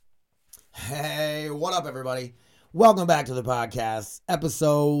Hey, what up, everybody? Welcome back to the podcast,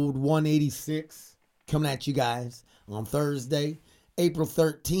 episode 186, coming at you guys on Thursday, April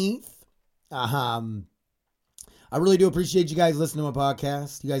 13th. I really do appreciate you guys listening to my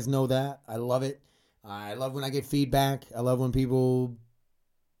podcast. You guys know that. I love it. I love when I get feedback. I love when people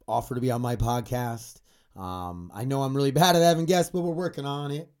offer to be on my podcast. I know I'm really bad at having guests, but we're working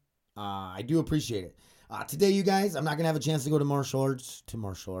on it. I do appreciate it. Today, you guys, I'm not going to have a chance to go to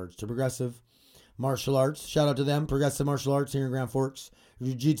Progressive Martial Arts. Shout out to them, Progressive Martial Arts here in Grand Forks.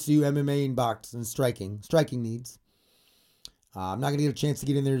 Jiu-Jitsu, MMA, and box, and striking needs. I'm not going to get a chance to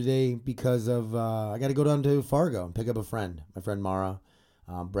get in there today because of, I got to go down to Fargo and pick up a friend. My friend Mara,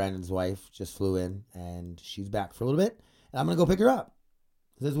 Brandon's wife, just flew in, and she's back for a little bit. And I'm going to go pick her up.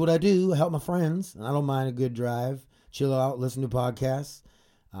 This is what I do, help my friends, and I don't mind a good drive, chill out, listen to podcasts.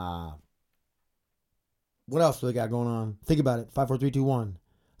 What else do I got going on? Think about it. 5, 4, 3, 2, 1.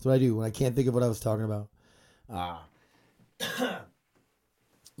 That's what I do when I can't think of what I was talking about.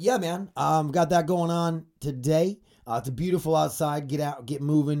 Yeah, man. Got that going on today. It's beautiful outside. Get out, get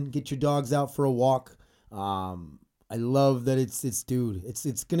moving, get your dogs out for a walk. I love that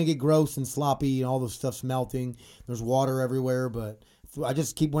it's gonna get gross and sloppy and all the stuff's melting. There's water everywhere, but I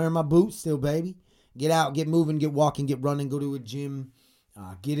just keep wearing my boots still, baby. Get out, get moving, get walking, get running, go to a gym,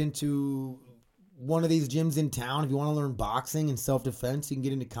 get into one of these gyms in town. If you want to learn boxing and self-defense, you can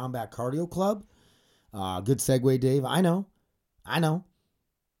get into Combat Cardio Club. Good segue, Dave. I know.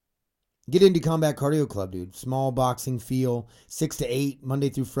 Get into Combat Cardio Club, dude. Small boxing feel, 6 to 8, Monday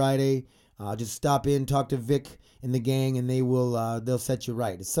through Friday. Just stop in, talk to Vic and the gang, and they'll set you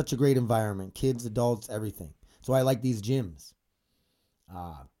right. It's such a great environment. Kids, adults, everything. That's why I like these gyms.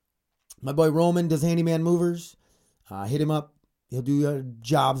 My boy Roman does handyman movers. Hit him up. He'll do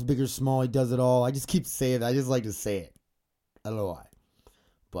jobs, big or small. He does it all. I just keep saying it. I just like to say it. I don't know why.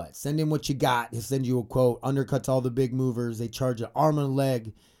 But send him what you got. He'll send you a quote. Undercuts all the big movers. They charge an arm and a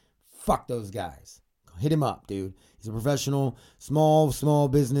leg. Fuck those guys. Hit him up, dude. He's a professional, small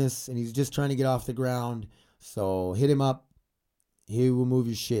business, and he's just trying to get off the ground. So hit him up. He will move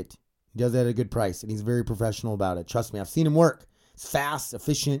your shit. He does that at a good price, and he's very professional about it. Trust me, I've seen him work. It's fast,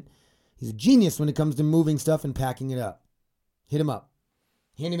 efficient. He's a genius when it comes to moving stuff and packing it up. Hit him up.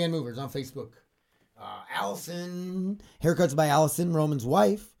 Handyman Movers on Facebook. Allison. Haircuts by Allison, Roman's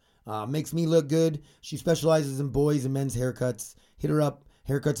wife. Makes me look good. She specializes in boys and men's haircuts. Hit her up.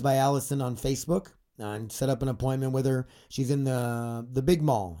 Haircuts by Allison on Facebook. And set up an appointment with her. She's in the big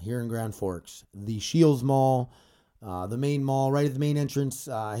mall here in Grand Forks. The Shields Mall. The main mall, right at the main entrance.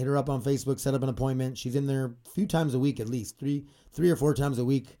 Hit her up on Facebook. Set up an appointment. She's in there a few times a week at least. Three or four times a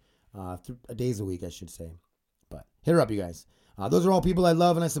week. Days a week, I should say. But hit her up, you guys. Those are all people I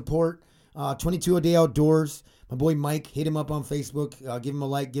love and I support. 22 A Day Outdoors. My boy Mike, hit him up on Facebook. Give him a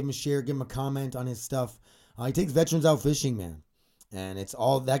like, give him a share, give him a comment on his stuff. He takes veterans out fishing, man. And it's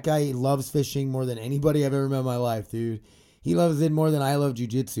all, that guy loves fishing more than anybody I've ever met in my life, dude. He loves it more than I love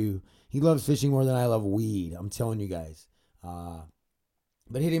jiu-jitsu. He loves fishing more than I love weed. I'm telling you guys. But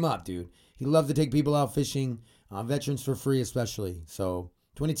hit him up, dude. He loves to take people out fishing. Veterans for free, especially. So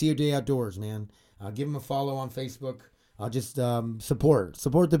 22 A Day Outdoors, man. Give him a follow on Facebook. Just support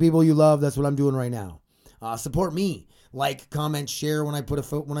the people you love. That's what I'm doing right now. Support me. Like, comment, share when I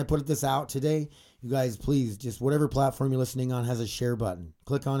put this out today. You guys, please, just whatever platform you're listening on has a share button.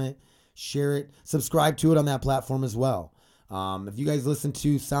 Click on it, share it, subscribe to it on that platform as well. If you guys listen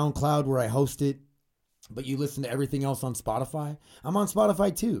to SoundCloud where I host it, but you listen to everything else on Spotify, I'm on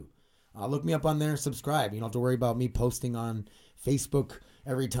Spotify too. Look me up on there, subscribe. You don't have to worry about me posting on Facebook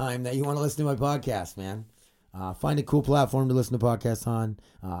every time that you want to listen to my podcast, man. Find a cool platform to listen to podcasts on.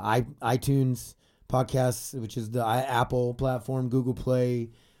 iTunes podcasts, which is the Apple platform, Google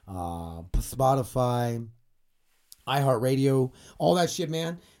Play, Spotify, iHeartRadio, all that shit,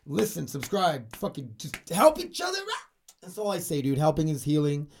 man. Listen, subscribe, fucking just help each other out. That's all I say, dude. Helping is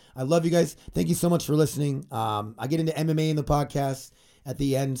healing. I love you guys. Thank you so much for listening. I get into MMA in the podcast at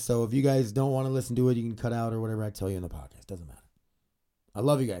the end, so if you guys don't want to listen to it, you can cut out or whatever I tell you in the podcast. Doesn't matter. I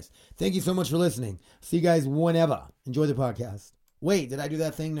love you guys. Thank you so much for listening. See you guys whenever. Enjoy the podcast. Wait, did I do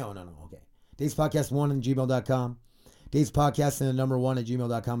that thing? No. Okay. Dave'sPodcast1 at gmail.com. Dave'sPodcast and the number 1 at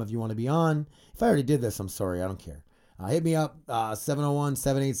gmail.com if you want to be on. If I already did this, I'm sorry. I don't care. Hit me up,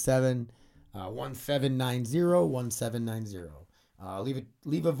 701-787-1790, 1790.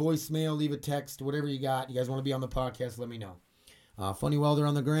 Leave a voicemail, leave a text, whatever you got. You guys want to be on the podcast, let me know. Funny Welder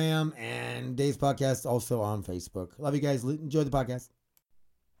on the gram and Dave's Podcast also on Facebook. Love you guys. Enjoy the podcast.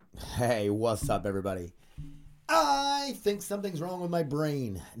 Hey, what's up, everybody? I think something's wrong with my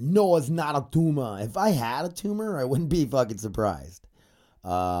brain. No, it's not a tumor. If I had a tumor, I wouldn't be fucking surprised.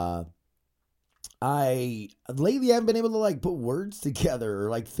 I lately haven't been able to like put words together or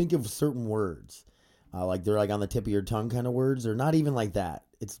like think of certain words. Like they're like on the tip of your tongue kind of words. They're not even like that.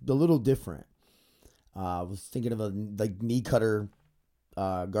 It's a little different. I was thinking of a like knee cutter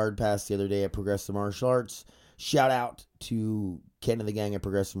guard pass the other day at Progressive Martial Arts. Shout out to Ken and the gang at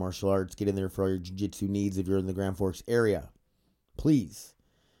Progressive Martial Arts. Get in there for all your jiu-jitsu needs if you're in the Grand Forks area. Please.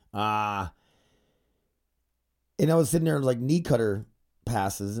 And I was sitting there like knee cutter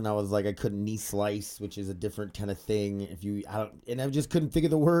passes, and I was like, I couldn't knee slice, which is a different kind of thing. And I just couldn't figure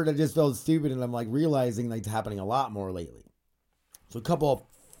the word. I just felt stupid, and I'm like realizing like it's happening a lot more lately. So a couple of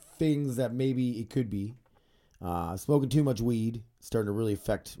things that maybe it could be. Smoking too much weed starting to really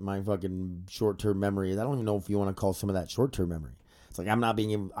affect my fucking short-term memory. I don't even know if you want to call some of that short-term memory. It's like I'm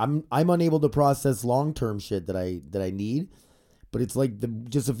unable to process long-term shit that I need, but it's like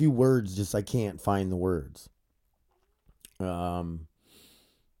just a few words, just I can't find the words. And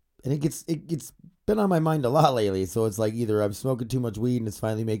it gets been on my mind a lot lately. So it's like either I'm smoking too much weed and it's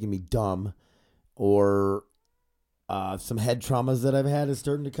finally making me dumb, or some head traumas that I've had is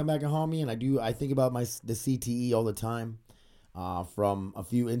starting to come back and haunt me. And I think about the CTE all the time, from a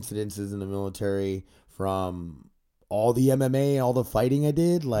few incidences in the military, from all the MMA, all the fighting I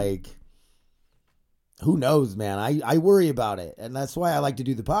did. Like, who knows, man? I worry about it. And that's why I like to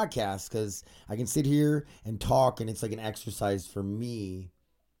do the podcast, because I can sit here and talk, and it's like an exercise for me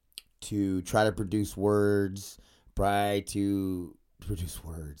to try to produce words, try to produce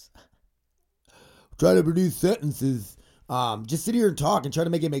sentences, just sit here and talk and try to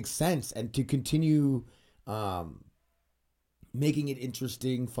make it make sense, and to continue making it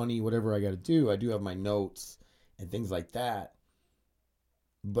interesting, funny, whatever I got to do. I do have my notes and things like that,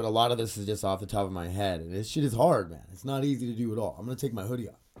 but a lot of this is just off the top of my head, and this shit is hard, man. It's not easy to do at all. I'm going to take my hoodie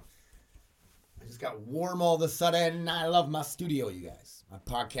off. I just got warm all of a sudden. I love my studio, you guys. My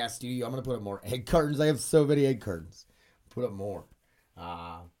podcast studio. I'm going to put up more egg cartons. I have so many egg cartons. Put up more.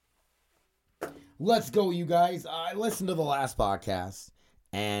 Let's go, you guys. I listened to the last podcast,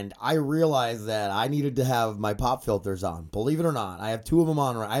 and I realized that I needed to have my pop filters on. Believe it or not, I have two of them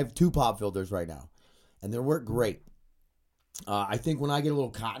on. I have two pop filters right now, and they work great. I think when I get a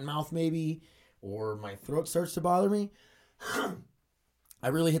little cotton mouth maybe, or my throat starts to bother me, I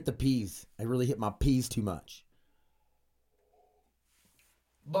really hit the P's. I really hit my P's too much.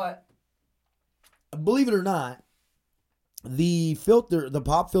 But believe it or not, the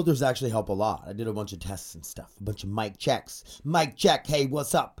pop filters actually help a lot. I did a bunch of tests and stuff, a bunch of mic checks. Mic check. Hey,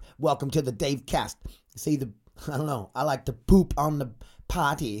 what's up? Welcome to the Dave Cast. See, I don't know. I like to poop on the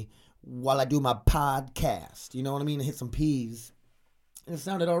potty while I do my podcast. You know what I mean? Hit some P's. And it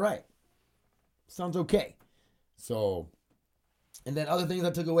sounded all right. Sounds okay. So, and then other things I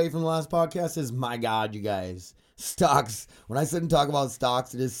took away from the last podcast is, my God, you guys, stocks. When I sit and talk about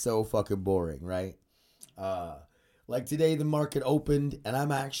stocks, it is so fucking boring, right? Like today, the market opened, and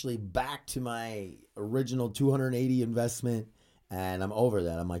I'm actually back to my original 280 investment, and I'm over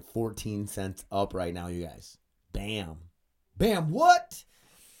that. I'm like 14 cents up right now, you guys. Bam. Bam, what?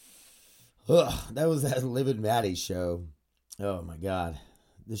 Ugh, that was that Live and Maddie show. Oh, my God.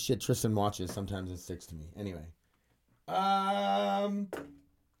 This shit Tristan watches, sometimes it sticks to me. Anyway. I'll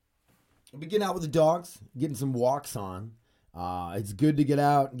be getting out with the dogs, getting some walks on. It's good to get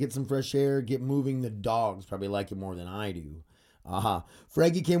out and get some fresh air, get moving. The dogs probably like it more than I do.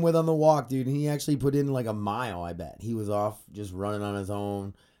 Frankie came with on the walk, dude, and he actually put in like a mile, I bet. He was off just running on his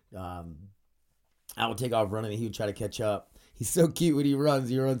own. I would take off running and he would try to catch up. He's so cute when he runs.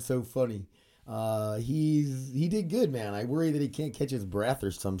 He runs so funny. He did good, man. I worry that he can't catch his breath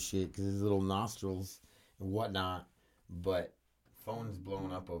or some shit because his little nostrils and whatnot. But phone's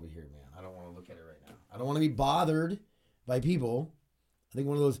blowing up over here, man. I don't want to look at it right now. I don't want to be bothered by people. I think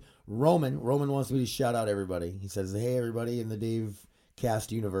one of those Roman wants me to shout out everybody. He says, hey, everybody in the Dave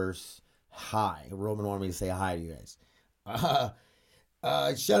Cast universe. Hi. Roman wanted me to say hi to you guys.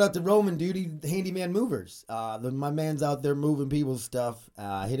 Shout out to Roman, dude. He Handyman Movers. My man's out there moving people's stuff.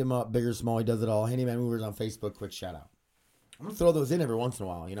 Hit him up, big or small. He does it all. Handyman Movers on Facebook. Quick shout out. I'm going to throw those in every once in a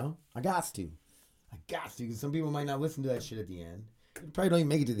while, you know? I got to, because some people might not listen to that shit at the end. You probably don't even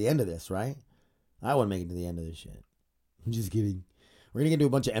make it to the end of this, right? I wouldn't make it to the end of this shit. I'm just kidding. We're going to get into a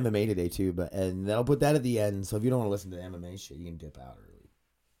bunch of MMA today, too, and I'll put that at the end, so if you don't want to listen to the MMA shit, you can dip out early.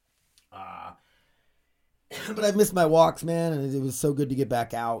 But I've missed my walks, man, and it was so good to get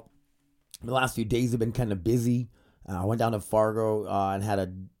back out. The last few days have been kind of busy. I went down to Fargo and had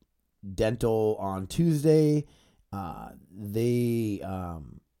a dental on Tuesday. They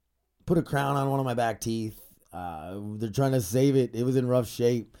put a crown on one of my back teeth. They're trying to save it. It was in rough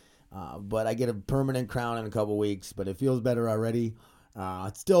shape. But I get a permanent crown in a couple weeks, but it feels better already.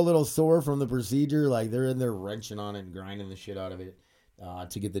 It's still a little sore from the procedure. Like they're in there wrenching on it and grinding the shit out of it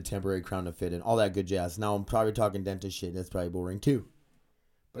to get the temporary crown to fit in. All that good jazz. Now I'm probably talking dentist shit. That's probably boring too.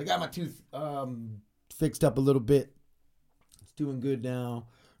 But I got my tooth fixed up a little bit. It's doing good now.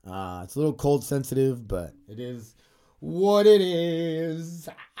 It's a little cold sensitive, but it is what it is.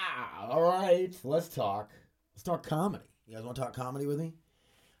 All right, let's talk. Let's talk comedy. You guys want to talk comedy with me?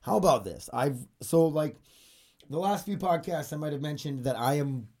 How about this? The last few podcasts I might have mentioned that I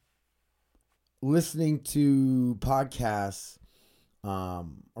am listening to podcasts or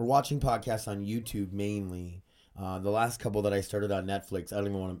watching podcasts on YouTube mainly. The last couple that I started on Netflix, I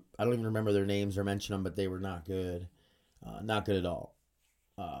don't even remember their names or mention them, but they were not good. Not good at all.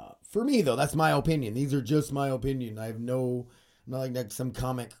 For me though, that's my opinion. These are just my opinion. I'm not like some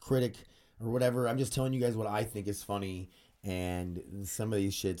comic critic or whatever. I'm just telling you guys what I think is funny, and some of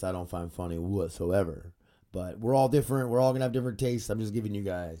these shits I don't find funny whatsoever. But we're all different. We're all gonna have different tastes. I'm just giving you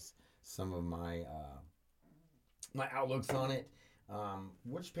guys some of my my outlooks on it.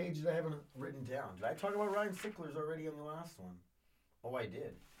 Which page did I have written down? Did I talk about Ryan Sicklers already on the last one? Oh, I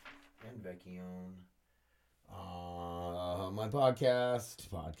did. And Vecchione. My podcast.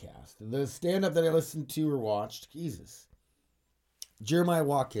 The stand-up that I listened to or watched. Jesus. Jeremiah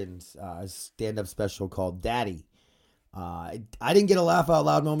Watkins' stand-up special called Daddy. I didn't get a laugh out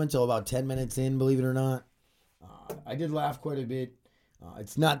loud moment until about 10 minutes in, believe it or not. I did laugh quite a bit.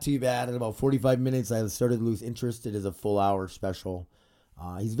 It's not too bad. At about 45 minutes, I started to lose interest. It is a full hour special.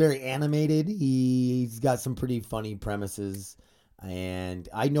 He's very animated. He's got some pretty funny premises, and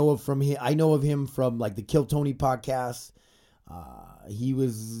I know of him from like the Kill Tony podcast.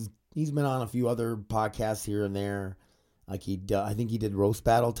 He's been on a few other podcasts here and there. Like I think he did roast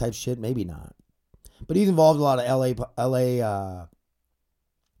battle type shit. Maybe not, but he's involved in a lot of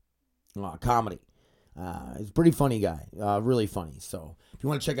LA comedy. He's a pretty funny guy, really funny. So if you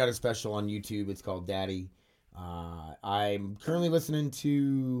want to check out his special on YouTube, it's called Daddy. I'm currently listening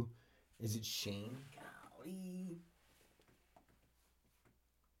to, is it Shane? Golly.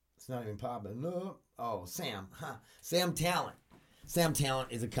 It's not even popping. No. Oh, Sam. Sam Talent. Sam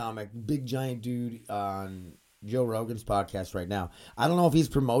Talent is a comic, big giant dude on Joe Rogan's podcast right now. I don't know if he's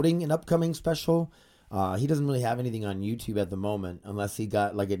promoting an upcoming special. He doesn't really have anything on YouTube at the moment, unless he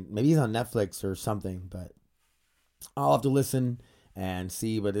got maybe he's on Netflix or something. But I'll have to listen and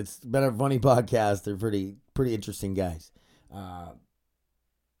see. But it's been a funny podcast. They're pretty interesting guys. Of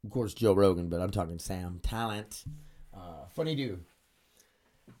course, Joe Rogan, but I'm talking Sam Talent. Funny dude.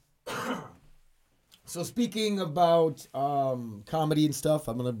 So speaking about comedy and stuff,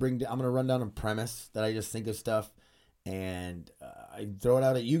 I'm gonna run down a premise that I just think of stuff, and I throw it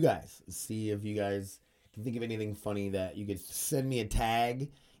out at you guys. See if you guys can think of anything funny that you could send me a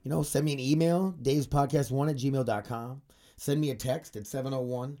tag. Send me an email, davespodcast1@gmail.com. Send me a text at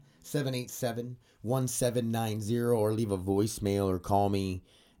 701-787-1790, or leave a voicemail or call me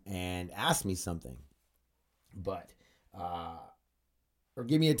and ask me something. But or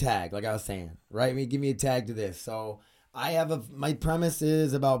give me a tag, like I was saying, right? Give me a tag to this. So my premise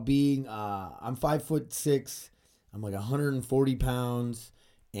is about being, I'm 5'6", I'm like 140 pounds,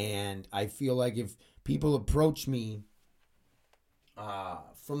 and I feel like if people approach me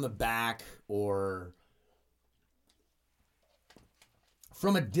from the back or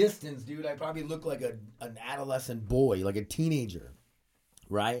from a distance, dude, I probably look like an adolescent boy, like a teenager,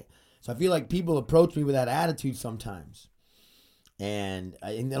 right? So I feel like people approach me with that attitude sometimes. And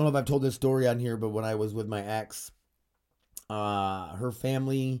I don't know if I've told this story on here, but when I was with my ex, her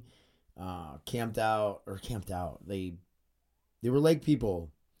family camped out. They were lake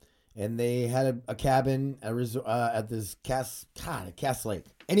people, and they had a cabin at this Cass Lake.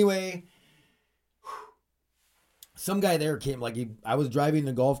 Anyway, some guy there came, I was driving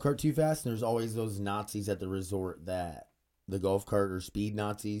the golf cart too fast, and there's always those Nazis at the resort that the golf cart or speed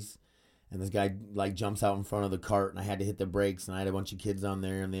Nazis. And this guy jumps out in front of the cart, and I had to hit the brakes, and I had a bunch of kids on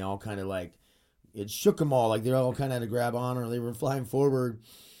there, and they all kind of it shook them all. They all kind of had to grab on, or they were flying forward.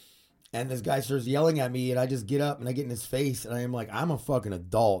 And this guy starts yelling at me, and I just get up and I get in his face, and I am like, I'm a fucking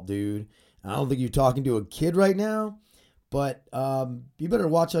adult, dude. And I don't think you're talking to a kid right now, but you better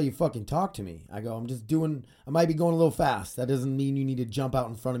watch how you fucking talk to me. I go, I might be going a little fast. That doesn't mean you need to jump out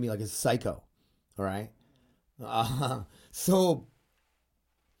in front of me like a psycho. All right? So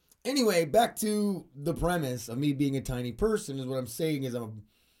anyway, back to the premise of me being a tiny person is what I'm saying is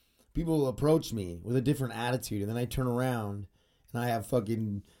people will approach me with a different attitude, and then I turn around and I have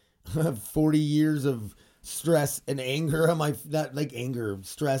fucking 40 years of stress and anger on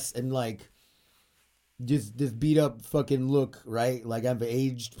stress and just this beat up fucking look, right? I've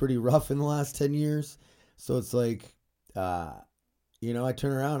aged pretty rough in the last 10 years. So it's You know, I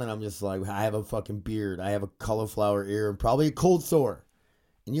turn around and I'm just like, I have a fucking beard. I have a cauliflower ear and probably a cold sore.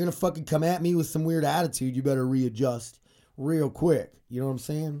 And you're going to fucking come at me with some weird attitude. You better readjust real quick. You know what I'm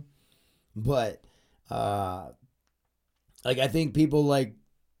saying? But, like, I think people, like,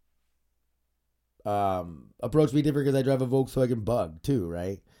 approach me different because I drive a Volkswagen Bug, too,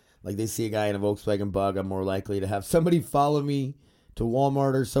 right? Like, they see a guy in a Volkswagen Bug, I'm more likely to have somebody follow me to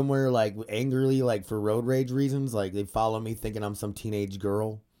Walmart or somewhere, like, angrily, like, for road rage reasons. Like, they follow me thinking I'm some teenage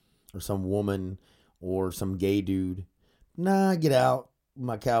girl or some woman or some gay dude. Nah, get out.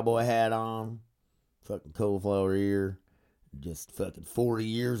 My cowboy hat on. Fucking cauliflower ear. Just fucking 40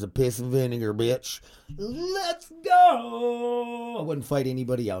 years of piss and vinegar, bitch. Let's go. I wouldn't fight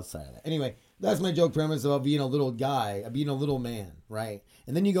anybody outside of that. Anyway, that's my joke premise about being a little guy, being a little man, right?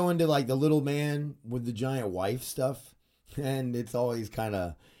 And then you go into like the little man with the giant wife stuff. And it's always kind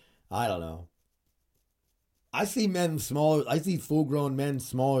of, I don't know. I see men smaller. I see full grown men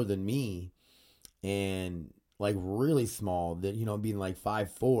smaller than me. And like really small, that, you know, being like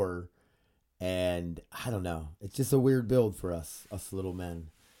 5'4". And I don't know. It's just a weird build for us little men.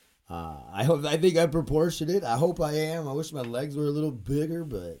 I think I'm proportionate. I hope I am. I wish my legs were a little bigger,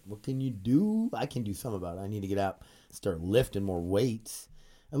 but what can you do? I can do something about it. I need to get out, start lifting more weights.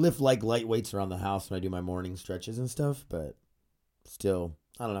 I lift like light weights around the house when I do my morning stretches and stuff, but still,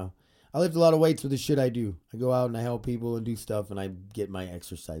 I don't know. I lift a lot of weights with the shit I do. I go out and I help people and do stuff, and I get my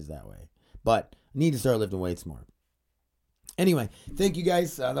exercise that way. But I need to start lifting weights more. Anyway, thank you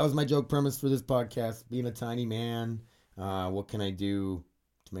guys. That was my joke premise for this podcast. Being a tiny man. What can I do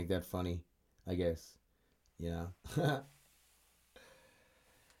to make that funny? I guess. Yeah. All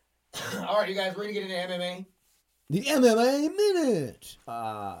right, you guys, we're going to get into MMA. The MMA Minute.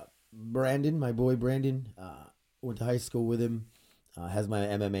 Brandon, my boy Brandon, went to high school with him. Has my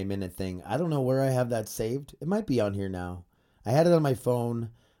MMA Minute thing. I don't know where I have that saved. It might be on here now. I had it on my phone.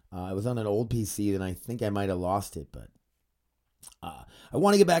 It was on an old PC, and I think I might have lost it, but I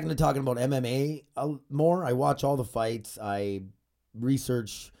want to get back into talking about MMA more. I watch all the fights. I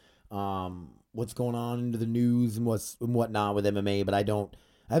research what's going on into the news and whatnot with MMA, but I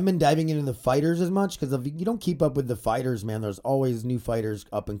haven't been diving into the fighters as much because if you don't keep up with the fighters, man, there's always new fighters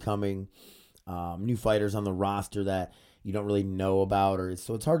up and coming, new fighters on the roster that you don't really know about,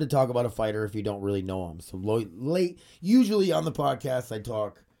 so it's hard to talk about a fighter if you don't really know them. So usually on the podcast, I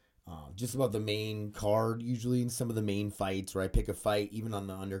talk just about the main card, usually in some of the main fights, or I pick a fight, even on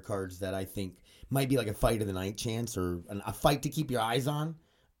the undercards, that I think might be like a fight of the night chance or a fight to keep your eyes on.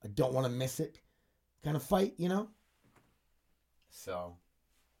 I don't want to miss it kind of fight, you know? So,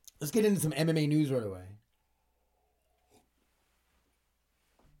 let's get into some MMA news right away.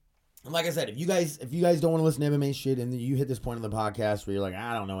 And like I said, if you guys don't want to listen to MMA shit and you hit this point in the podcast where you're like,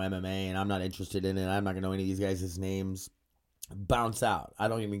 I don't know MMA and I'm not interested in it, I'm not going to know any of these guys' names, bounce out. I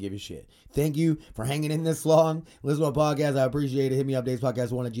don't even give a shit. Thank you for hanging in this long. Listen to my podcast. I appreciate it. Hit me up,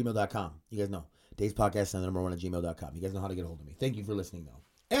 dayspodcast1@gmail.com. You guys know. dayspodcast1@gmail.com. You guys know how to get a hold of me. Thank you for listening, though.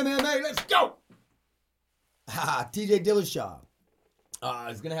 MMA, let's go! TJ Dillashaw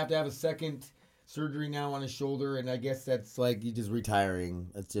is going to have a second surgery now on his shoulder, and I guess that's like he's just retiring.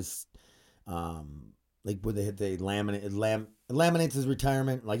 It's just like when they hit the laminate, it laminates his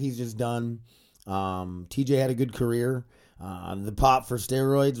retirement. Like he's just done. TJ had a good career. The pop for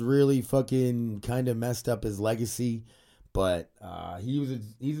steroids really fucking kind of messed up his legacy, but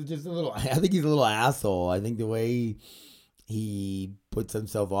he's just a little. I think he's a little asshole. I think the way he puts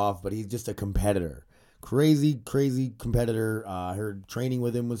himself off, but he's just a competitor, crazy competitor. Her training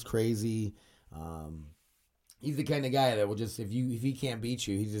with him was crazy. He's the kind of guy that will just if he can't beat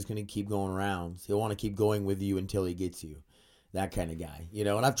you, he's just gonna keep going rounds. He'll want to keep going with you until he gets you. That kind of guy, you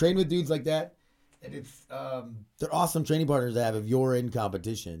know. And I've trained with dudes like that. And it's they're awesome training partners to have if you're in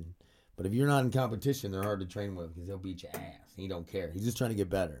competition. But if you're not in competition, they're hard to train with because they'll beat your ass. He don't care. He's just trying to get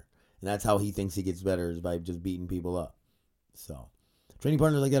better. And that's how he thinks he gets better, is by just beating people up. So, training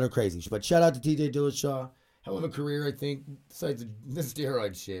partners like that are crazy. But shout out to TJ Dillashaw. Hell of a career, I think, besides the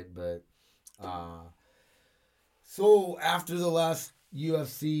steroid shit. But, so after the last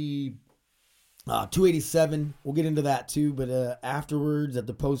UFC 287, we'll get into that too. But afterwards, at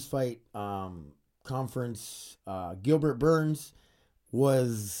the post-fight conference, Gilbert Burns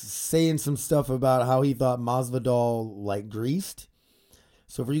was saying some stuff about how he thought Masvidal like greased.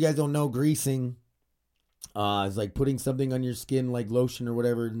 So for you guys don't know, greasing is like putting something on your skin like lotion or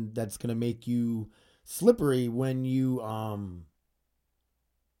whatever, and that's gonna make you slippery when you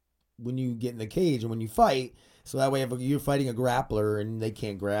get in the cage and when you fight. So that way, if you're fighting a grappler and they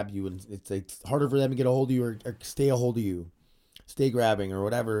can't grab you, and it's harder for them to get a hold of you or stay a hold of you, stay grabbing or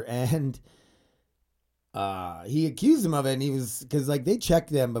whatever. And he accused him of it, and he was because like they check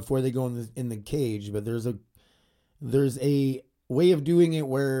them before they go in the cage, but there's a way of doing it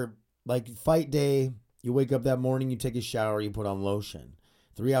where like fight day, you wake up that morning, you take a shower, you put on lotion.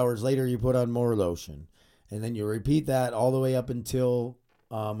 3 hours later, you put on more lotion, and then you repeat that all the way up until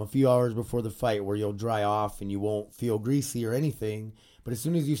a few hours before the fight, where you'll dry off and you won't feel greasy or anything. But as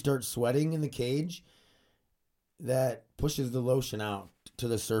soon as you start sweating in the cage, that pushes the lotion out to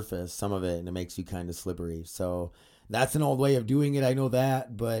the surface, some of it, and it makes you kind of slippery. So that's an old way of doing it. I know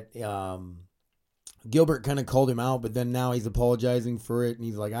that, but Gilbert kind of called him out, but then now he's apologizing for it, and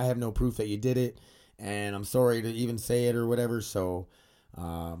he's like, I have no proof that you did it, and I'm sorry to even say it or whatever. So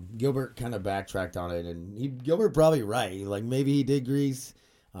Gilbert kind of backtracked on it, and Gilbert probably right. Like maybe he did grease.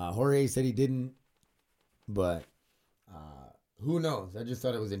 Jorge said he didn't, but who knows? I just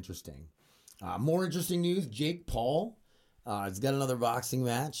thought it was interesting. More interesting news: Jake Paul has got another boxing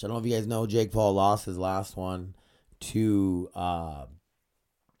match. I don't know if you guys know, Jake Paul lost his last one to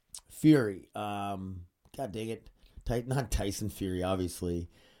Fury. God dang it. Not Tyson Fury, obviously.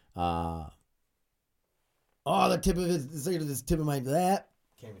 The tip of this tip of my that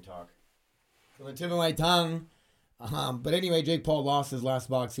can't even talk. From the tip of my tongue. But anyway, Jake Paul lost his last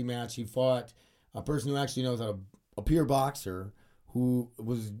boxing match. He fought a person who actually knows how to a pure boxer who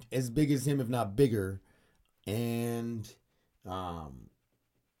was as big as him, if not bigger, and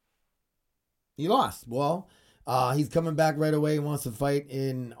he lost. Well, he's coming back right away. He wants to fight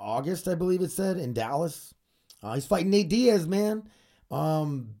in August, I believe it said, in Dallas. He's fighting Nate Diaz, man.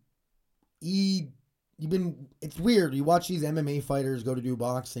 It's weird. You watch these MMA fighters go to do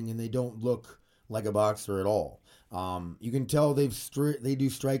boxing, and they don't look like a boxer at all. You can tell they do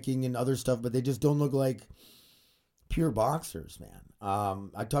striking and other stuff, but they just don't look like pure boxers, man.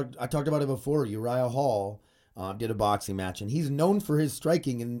 I talked about it before. Uriah Hall did a boxing match, and he's known for his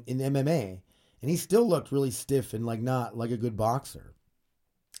striking in MMA, and he still looked really stiff and like not like a good boxer.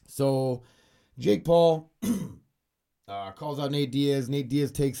 So Jake Paul calls out Nate Diaz. Nate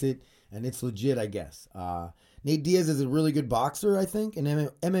Diaz takes it, and it's legit, I guess. Nate Diaz is a really good boxer, I think. In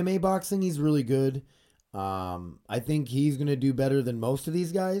MMA boxing, he's really good. I think he's going to do better than most of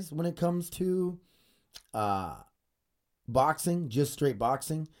these guys when it comes to boxing, just straight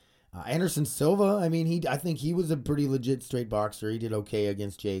boxing. Anderson Silva, I think he was a pretty legit straight boxer. He did okay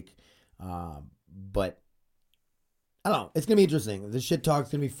against Jake. But I don't know. It's going to be interesting. This shit talk's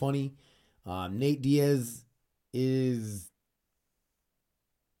going to be funny. Nate Diaz he's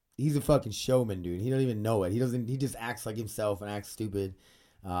a fucking showman, dude. He don't even know it. He just acts like himself and acts stupid.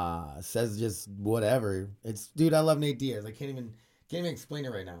 Says just whatever. Dude, I love Nate Diaz. I can't even explain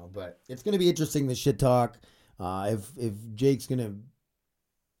it right now, but it's going to be interesting, the shit talk. If Jake's going to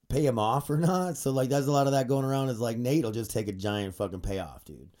pay him off or not. So like there's a lot of that going around, is like Nate will just take a giant fucking payoff,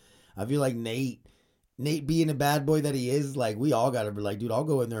 dude. I feel like Nate being a bad boy that he is, like we all gotta be like, dude, I'll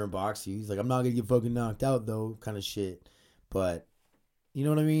go in there and box you. He's like, I'm not gonna get fucking knocked out though, kind of shit. But you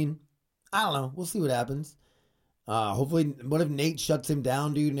know what I mean? I don't know. We'll see what happens. Hopefully, what if Nate shuts him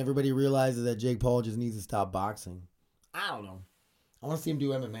down, dude, and everybody realizes that Jake Paul just needs to stop boxing? I don't know. I want to see him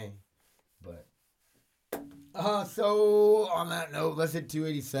do MMA. But so on that note, let's hit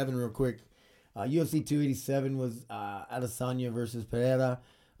 287 real quick. UFC 287 was Adesanya versus Pereira.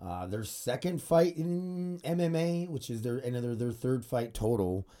 Their second fight in MMA, which is their third fight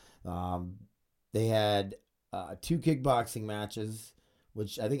total. They had 2 kickboxing matches,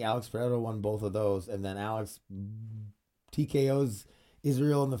 which I think Alex Pereira won both of those, and then Alex TKO's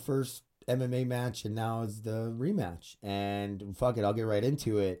Israel in the first MMA match, and now is the rematch. And fuck it, I'll get right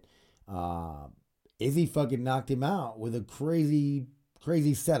into it. Izzy fucking knocked him out with a crazy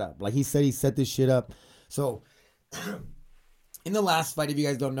setup. Like he said, he set this shit up. So in the last fight, if you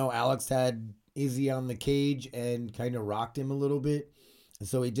guys don't know, Alex had Izzy on the cage and kind of rocked him a little bit. And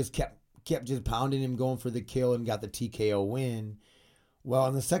so he just kept just pounding him, going for the kill, and got the TKO win. Well,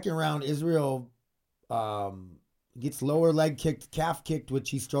 in the second round, Israel gets lower leg kicked, calf kicked,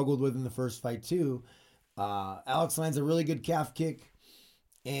 which he struggled with in the first fight too. Alex lands a really good calf kick,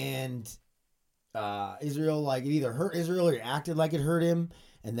 and Israel, like, it either hurt Israel or it acted like it hurt him.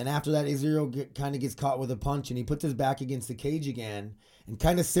 And then after that, Israel kind of gets caught with a punch, and he puts his back against the cage again in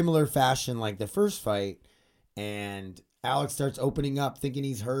kind of similar fashion like the first fight. And Alex starts opening up, thinking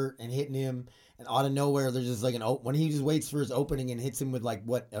he's hurt, and hitting him. And out of nowhere, there's just like when he just waits for his opening and hits him with like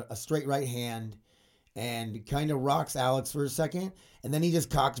a straight right hand, and kind of rocks Alex for a second. And then he just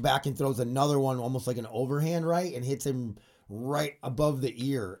cocks back and throws another one, almost like an overhand right, and hits him right above the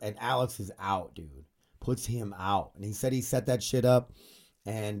ear. And Alex is out, dude. Puts him out. And he said he set that shit up.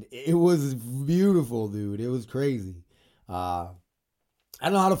 And it was beautiful, dude. It was crazy. I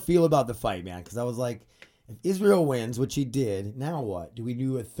don't know how to feel about the fight, man, because I was like, if Israel wins, which he did, now what? Do we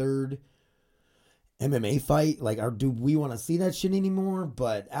do a third MMA fight? Like, or do we want to see that shit anymore?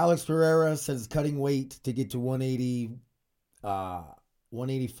 But Alex Pereira says cutting weight to get to 180,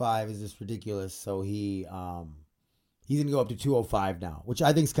 185 is just ridiculous. So he's gonna go up to 205 now, which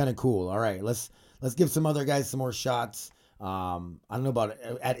I think is kind of cool. All right, let's give some other guys some more shots. I don't know about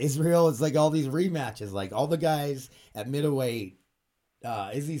it. At Israel, it's like all these rematches, like all the guys at middleweight.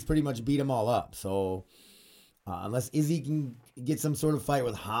 Izzy's pretty much beat them all up. So unless Izzy can get some sort of fight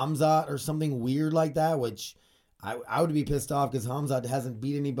with Hamzat or something weird like that, which I would be pissed off because Hamzat hasn't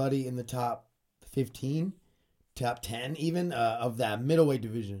beat anybody in the top 15, top 10 even of that middleweight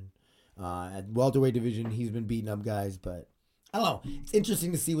division. At welterweight division, he's been beating up guys, but I don't know. It's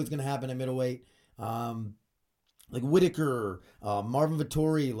interesting to see what's going to happen at middleweight. Like Whitaker, Marvin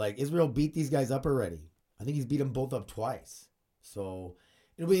Vettori, like Israel beat these guys up already. I think he's beat them both up twice. So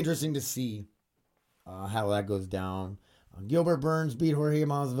it'll be interesting to see how that goes down. Gilbert Burns beat Jorge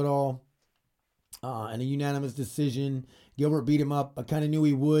Masvidal in a unanimous decision. Gilbert beat him up. I kind of knew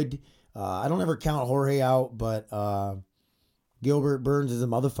he would. I don't ever count Jorge out, but Gilbert Burns is a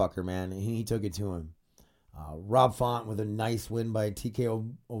motherfucker, man. He took it to him. Rob Font with a nice win by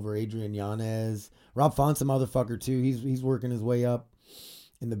TKO over Adrian Yanez. Rob Font's a motherfucker too. He's working his way up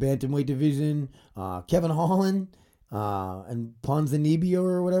in the bantamweight division. Kevin Holland and Ponzinibbio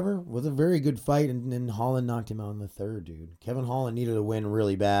or whatever was a very good fight, and then Holland knocked him out in the third, dude. Kevin Holland needed a win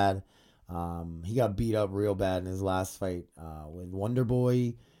really bad. He got beat up real bad in his last fight with Wonder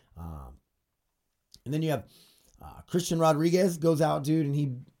Boy. And then you have Christian Rodriguez goes out, dude, and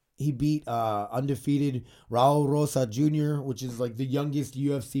he beat undefeated Raul Rosa Jr., which is like the youngest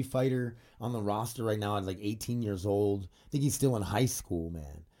UFC fighter on the roster right now at like 18 years old. I think he's still in high school,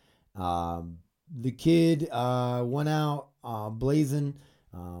 man. The kid went out blazing,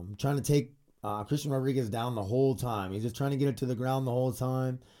 trying to take Christian Rodriguez down the whole time. He's just trying to get it to the ground the whole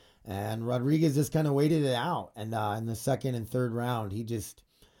time. And Rodriguez just kind of waited it out. And in the second and third round, he just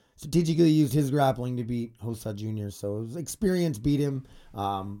strategically used his grappling to beat Hossa Jr. So his experience beat him.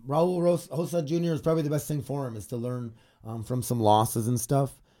 Raul Hossa Jr. is probably the best thing for him is to learn from some losses and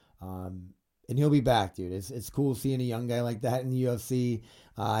stuff. And he'll be back, dude. It's cool seeing a young guy like that in the UFC.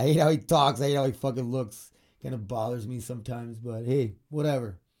 I hate how he talks. I hate how he fucking looks. Kind of bothers me sometimes, but hey,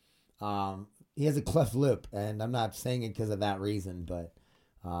 whatever. He has a cleft lip, and I'm not saying it because of that reason, but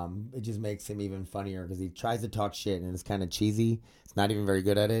it just makes him even funnier because he tries to talk shit, and it's kind of cheesy. It's not even very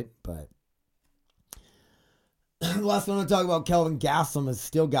good at it, but... The last one I want to talk about, Kelvin Gastelum, has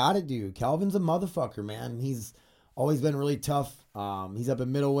still got it, dude. Kelvin's a motherfucker, man. He's always been really tough. He's up at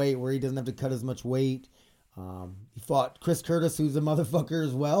middleweight where he doesn't have to cut as much weight. He fought Chris Curtis, who's a motherfucker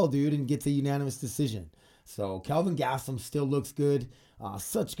as well, dude, and gets a unanimous decision. So Kelvin Gastelum still looks good.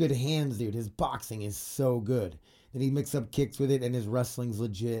 Such good hands, dude. His boxing is so good. Then he mixes up kicks with it, and his wrestling's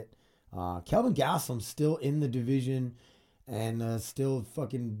legit. Kelvin Gastelum's still in the division and still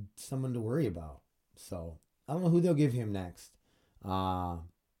fucking someone to worry about. So I don't know who they'll give him next. I'll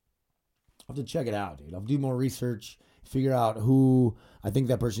have to check it out, dude. I'll do more research, figure out who I think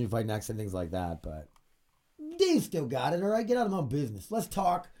that person should fight next and things like that. But Dave still got it. All right, get out of my business. Let's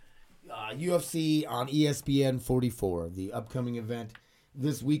talk UFC on ESPN 44, the upcoming event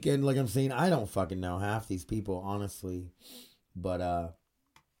this weekend. Like I'm saying, I don't fucking know half these people, honestly. But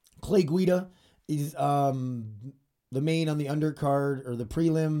Clay Guida is the main on the undercard, or the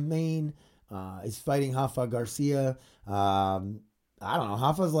prelim main. Is fighting Rafa Garcia. I don't know.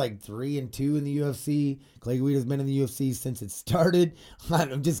 Rafa's like 3-2 in the UFC. Clay Guida's been in the UFC since it started.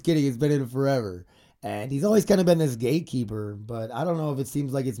 I'm just kidding. He's been in it forever. And he's always kind of been this gatekeeper, but I don't know if it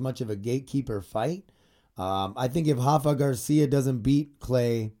seems like it's much of a gatekeeper fight. I think if Rafa Garcia doesn't beat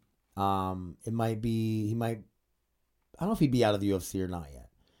Clay, it might be, I don't know if he'd be out of the UFC or not yet.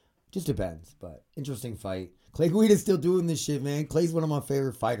 Just depends, but interesting fight. Clay Guida's still doing this shit, man. Clay's one of my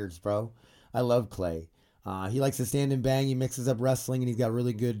favorite fighters, bro. I love Clay. He likes to stand and bang. He mixes up wrestling, and he's got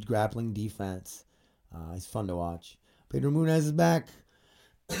really good grappling defense. He's fun to watch. Pedro Munez is back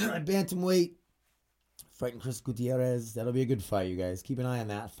at bantamweight, fighting Chris Gutierrez. That'll be a good fight, you guys. Keep an eye on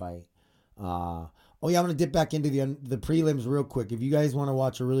that fight. Oh yeah, I'm gonna dip back into the prelims real quick. If you guys want to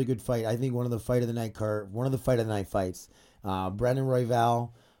watch a really good fight, I think one of the fight of the night fights, Brandon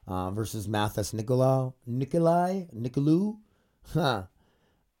Royval versus Mathis Nicolou. Huh.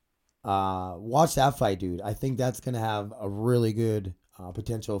 Watch that fight, dude. I think that's gonna have a really good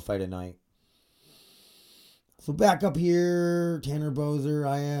potential fight at night. So back up here, Tanner Bozer,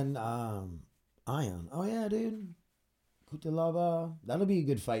 Ion. Oh yeah, dude. Kutalaba. That'll be a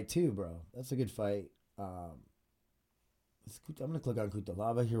good fight too, bro. That's a good fight. I'm going to click on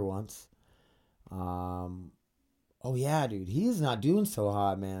Kutalaba here once. Oh, yeah, dude. He is not doing so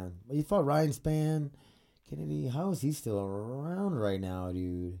hot, man. You thought Ryan Spann, Kennedy, how is he still around right now,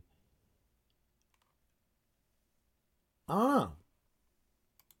 dude? I don't know.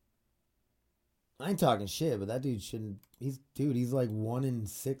 I ain't talking shit, but that dude shouldn't. He's like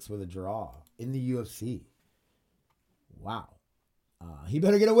 1-6 with a draw in the UFC. Wow. He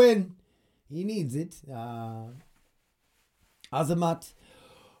better get a win. He needs it. Azamat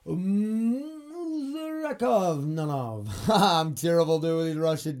Zarakov. None. I'm terrible doing these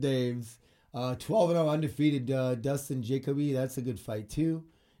Russian names. 12-0 undefeated Dustin Jacoby. That's a good fight too.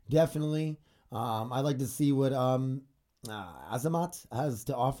 Definitely. I'd like to see what Azamat has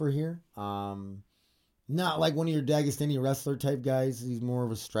to offer here. Not like one of your Dagestani wrestler type guys. He's more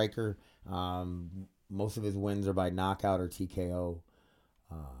of a striker. Most of his wins are by knockout or TKO.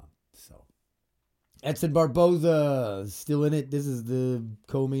 So Edson Barboza still in it. This is the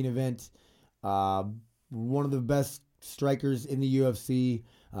co-main event. One of the best strikers in the UFC.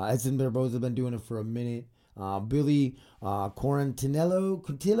 Edson Barboza been doing it for a minute. Billy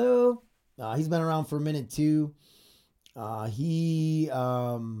Quarantillo, he's been around for a minute too. He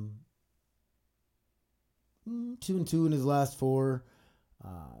 2-2 in his last 4.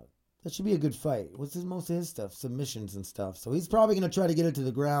 That should be a good fight. What's most of his stuff? Submissions and stuff. So he's probably going to try to get it to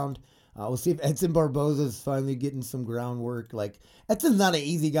the ground. We'll see if Edson Barboza is finally getting some groundwork. Like, Edson's not an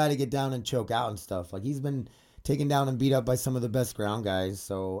easy guy to get down and choke out and stuff. Like, he's been taken down and beat up by some of the best ground guys.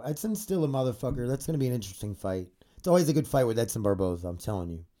 So Edson's still a motherfucker. That's going to be an interesting fight. It's always a good fight with Edson Barboza, I'm telling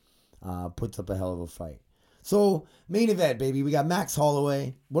you. Puts up a hell of a fight. So, main event, baby. We got Max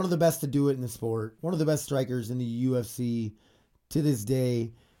Holloway, one of the best to do it in the sport. One of the best strikers in the UFC to this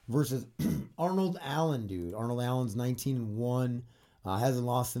day. Versus Arnold Allen, dude. Arnold Allen's 19-1. Hasn't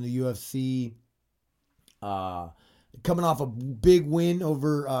lost in the UFC. Coming off a big win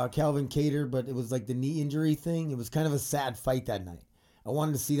over Calvin Kattar, but it was like the knee injury thing. It was kind of a sad fight that night. I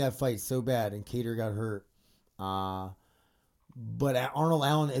wanted to see that fight so bad, and Kattar got hurt. But Arnold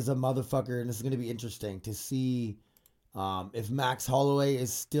Allen is a motherfucker, and this is going to be interesting to see if Max Holloway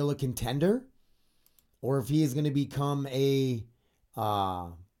is still a contender or if he is going to become a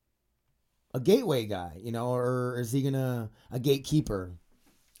gateway guy, or is he a gatekeeper?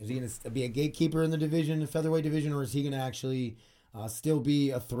 Is he gonna be a gatekeeper in the division, the featherweight division, or is he gonna actually still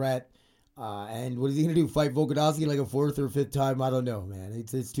be a threat? And what is he gonna do? Fight Volkanovski like a 4th or 5th time? I don't know, man.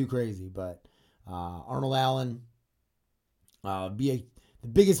 It's too crazy. But Arnold Allen the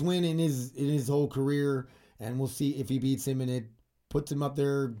biggest win in his whole career, and we'll see if he beats him and it puts him up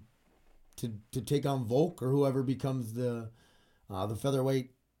there to take on Volk or whoever becomes the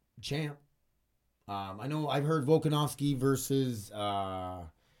featherweight champ. I know I've heard Volkanovski versus I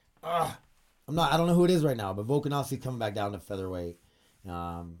don't know who it is right now, but Volkanovski's coming back down to featherweight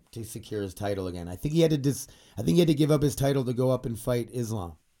to secure his title again. I think he had to give up his title to go up and fight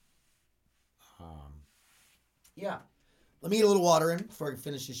Islam. Yeah. Let me get a little water in before I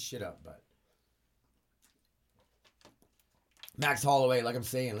finish this shit up, but Max Holloway, like I'm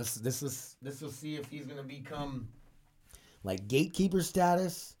saying, this will see if he's gonna become like gatekeeper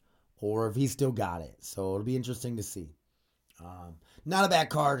status or if he's still got it. So it'll be interesting to see. Not a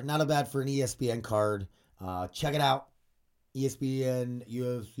bad card. Not a bad for an ESPN card. Check it out. ESPN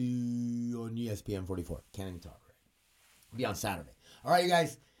UFC on ESPN 44. Can't even talk right. It'll be on Saturday. All right, you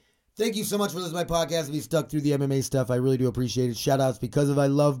guys. Thank you so much for listening to my podcast. If you stuck through the MMA stuff, I really do appreciate it. Shout outs because I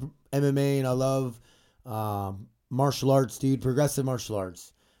love MMA and I love martial arts, dude. Progressive martial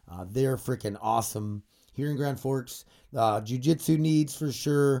arts. They're freaking awesome. Here in Grand Forks, jiu-jitsu needs for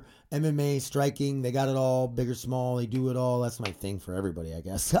sure. MMA, striking, they got it all. Big or small, they do it all. That's my thing for everybody, I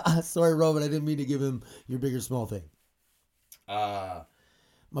guess. Sorry, Robin, I didn't mean to give him your big or small thing.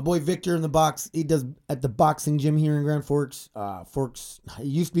 My boy Victor in the box, he does at the boxing gym here in Grand Forks. It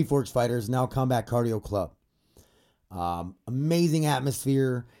used to be Forks Fighters, now Combat Cardio Club. Amazing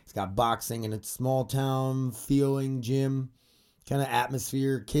atmosphere. He's got boxing in a small town feeling gym. Kind of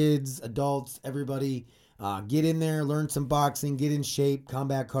atmosphere. Kids, adults, everybody. Get in there, learn some boxing, get in shape.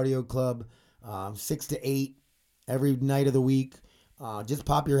 Combat Cardio Club, 6 to 8 every night of the week. Just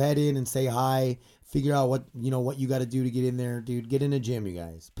pop your head in and say hi. Figure out what you got to do to get in there, dude. Get in a gym, you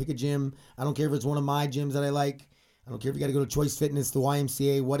guys. Pick a gym. I don't care if it's one of my gyms that I like. I don't care if you got to go to Choice Fitness, the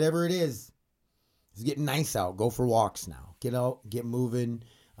YMCA, whatever it is. It's getting nice out. Go for walks now. Get out, get moving.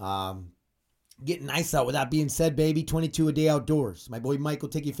 Get nice out. With that being said, baby, 22 a day outdoors. My boy Mike will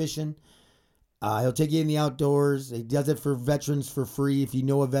take you fishing. He'll take you in the outdoors. He does it for veterans for free. If you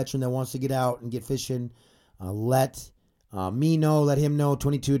know a veteran that wants to get out and get fishing, let me know. Let him know.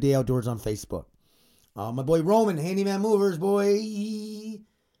 22 a day outdoors on Facebook. My boy Roman, Handyman Movers, boy.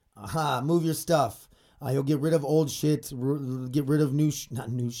 Move your stuff. He'll get rid of old shit, get rid of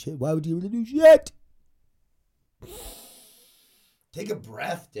not new shit. Why would you get rid of new shit? Take a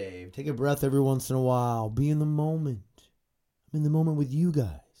breath, Dave. Take a breath every once in a while. Be in the moment. I'm in the moment with you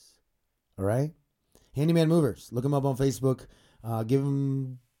guys. All right? Handyman Movers. Look him up on Facebook.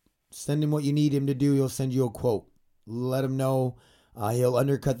 Send him what you need him to do. He'll send you a quote. Let him know. He'll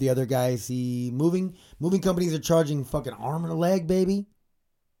undercut the other guys. Moving companies are charging fucking arm and a leg, baby.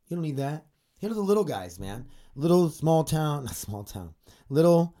 You don't need that. Hit the little guys, man. Little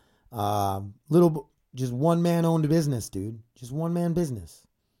just one man owned business, dude. Just one man business.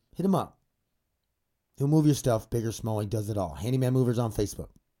 Hit him up. He'll move your stuff, big or small. He does it all. Handyman Movers on Facebook.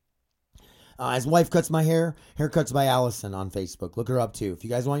 His wife cuts my hair. Haircuts by Allison on Facebook. Look her up too. If you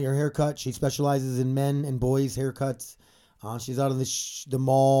guys want your haircut, she specializes in men and boys haircuts. She's out of the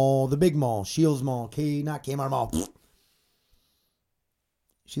mall, the big mall, Shields Mall, not Kmart Mall.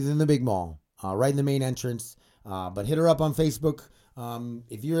 She's in the big mall, right in the main entrance. But hit her up on Facebook.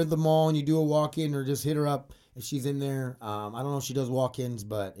 If you're at the mall and you do a walk-in, or just hit her up if she's in there. I don't know if she does walk-ins,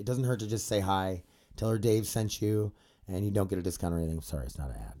 but it doesn't hurt to just say hi. Tell her Dave sent you, and you don't get a discount or anything. Sorry, it's not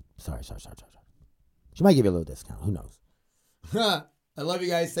an ad. Sorry. She might give you a little discount. Who knows? I love you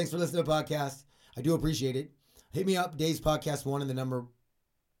guys. Thanks for listening to the podcast. I do appreciate it. Hit me up, Dave's Podcast 1 and the number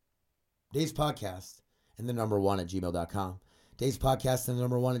 1 at gmail.com. Dave's Podcast and the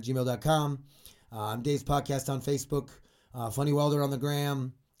number 1 at gmail.com. I'm Dave's Podcast on Facebook. Funny Welder on the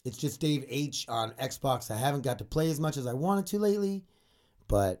gram. It's just Dave H on Xbox. I haven't got to play as much as I wanted to lately,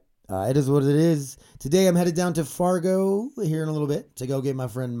 but it is what it is. Today I'm headed down to Fargo here in a little bit to go get my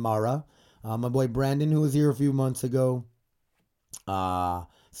friend Mara. My boy Brandon, who was here a few months ago,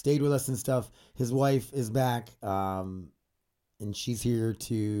 stayed with us and stuff. His wife is back, and she's here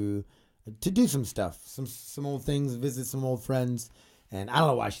to do some stuff, some old things, visit some old friends. And I don't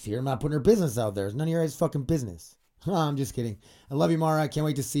know why she's here. I'm not putting her business out there. It's none of your guys' fucking business. I'm just kidding. I love you, Mara. I can't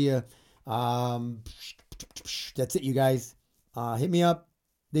wait to see you. That's it, you guys. Hit me up.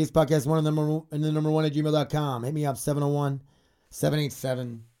 Dave's Podcast 1 and the number 1 at gmail.com. Hit me up,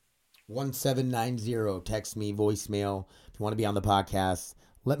 701-787-1790. Text me, voicemail. If you want to be on the podcast,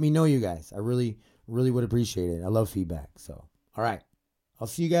 let me know, you guys. I really, really would appreciate it. I love feedback. So, all right. I'll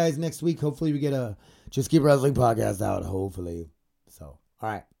see you guys next week. Hopefully we get a Just Keep Wrestling podcast out. Hopefully. So, all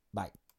right. Bye.